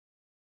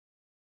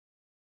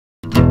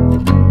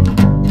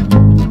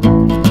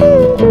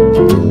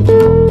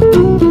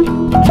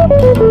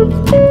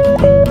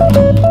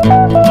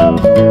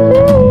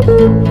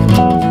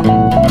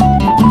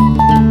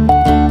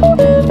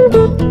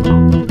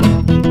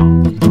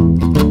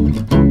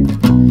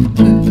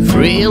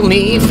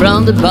me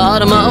from the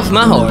bottom of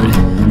my heart.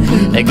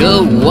 I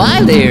go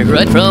wild there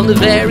right from the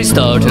very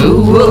start.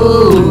 Oh,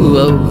 oh,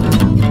 oh.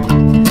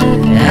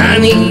 I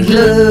need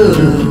love.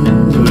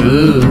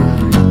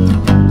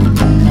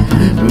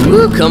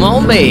 Ooh, come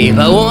on, babe,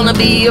 I wanna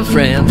be your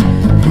friend,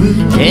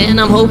 and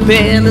I'm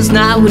hoping this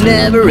night will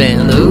never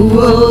end. Oh,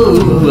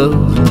 oh, oh.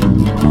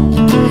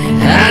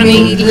 I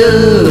need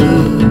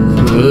love.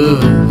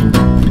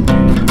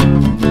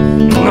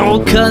 No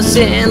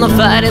cussing, no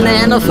fighting,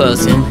 and no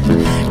fussing.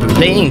 We're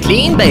playing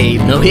clean,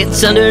 babe, no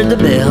hits under the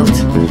belt.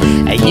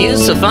 I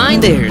used to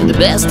find there the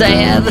best I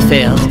ever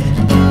felt.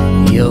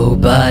 Your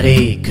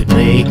body could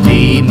make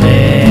me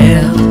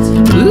melt.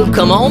 Ooh,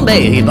 come on,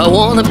 babe, I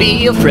wanna be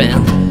your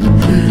friend,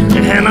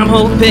 and I'm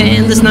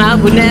hoping this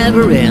night will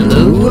never end.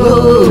 Oh,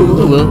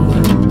 oh, oh.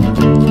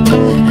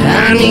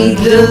 I need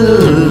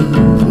love.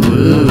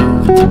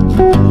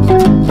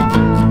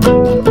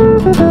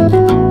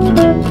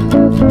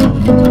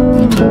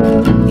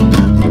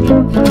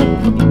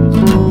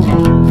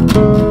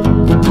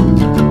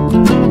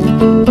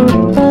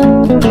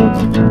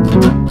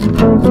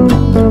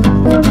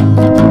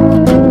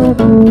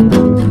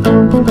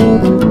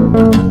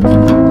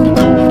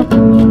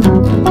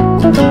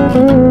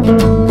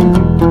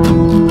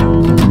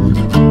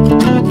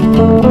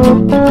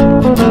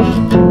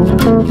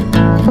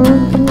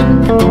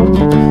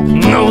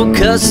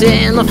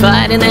 Cussing, no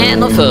fighting, and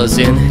no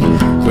fussing.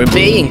 We're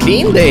playing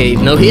clean, babe,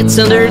 no hits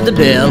under the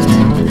belt.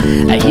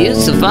 I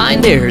used to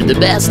find there the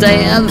best I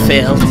ever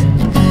felt.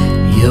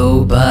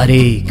 Your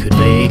body could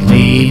make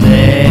me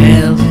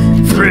melt.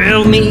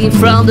 Thrill me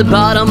from the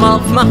bottom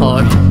of my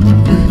heart.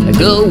 I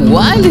go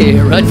wild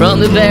here right from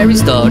the very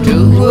start.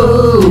 Oh,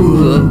 oh,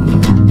 oh.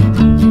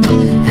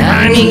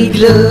 I need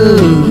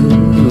love.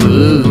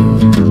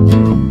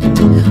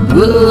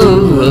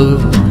 Whoa, whoa.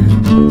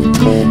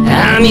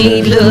 I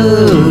need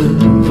love.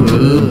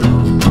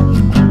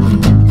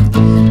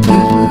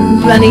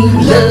 Ooh, I need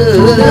love.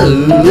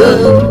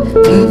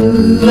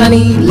 Ooh, I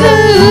need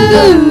love.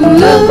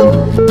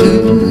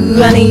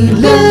 Ooh, I need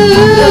love.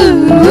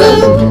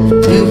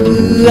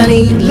 Ooh, I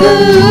need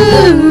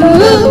love.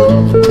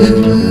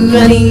 Ooh,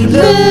 I need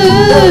love.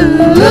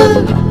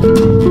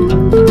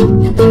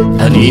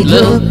 I need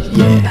love,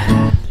 yeah.